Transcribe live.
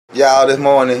Y'all, this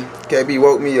morning, KB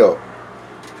woke me up.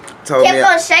 Told Kept me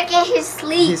on shaking his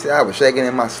sleep. He said I was shaking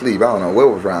in my sleep. I don't know what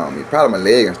was wrong with me. Probably my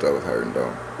leg and stuff was hurting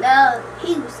though. No,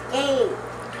 he was scared.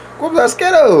 What was I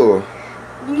scared of?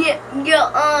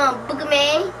 You're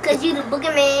Boogeyman, cause you the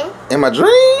Boogeyman. In my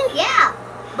dream? Yeah,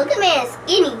 Boogeyman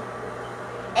skinny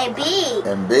and big.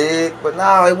 And big, but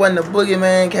no, it wasn't the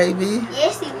boogeyman, KB.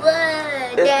 Yes, he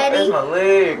was, Daddy. It's my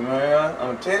leg, man.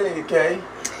 I'm telling you, K.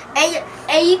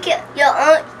 And you kept your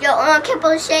arm kept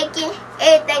on shaking.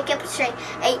 Everything kept on shaking.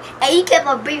 And you kept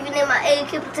on breathing in my ear.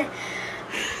 Kept on saying,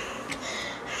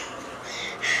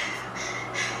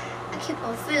 I kept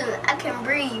on feeling I can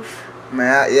breathe.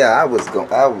 Man,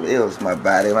 it was my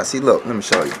body. See, look, let me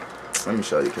show you. Let me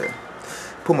show you, K.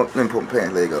 Let me put my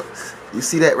pants leg up. You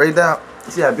see that right now?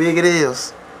 You see how big it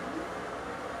is?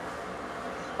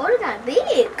 Oh, it got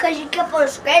big, cause you kept on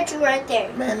scratching right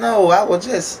there. Man, no, it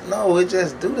just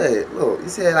do that. Look, you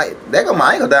see like, that go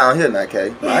my ankle down here now,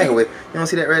 K. My ankle, you don't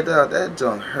see that right there? That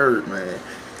junk hurt, man.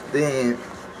 Then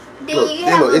look, you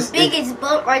have the biggest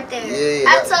bump right there.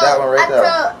 Yeah, that one right there.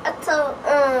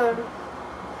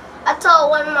 I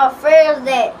told one of my friends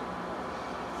that.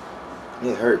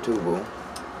 It hurt too, boo.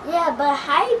 Yeah, but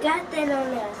how you got that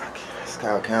on there? It's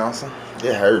called counseling.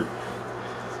 It hurt.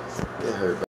 It hurt.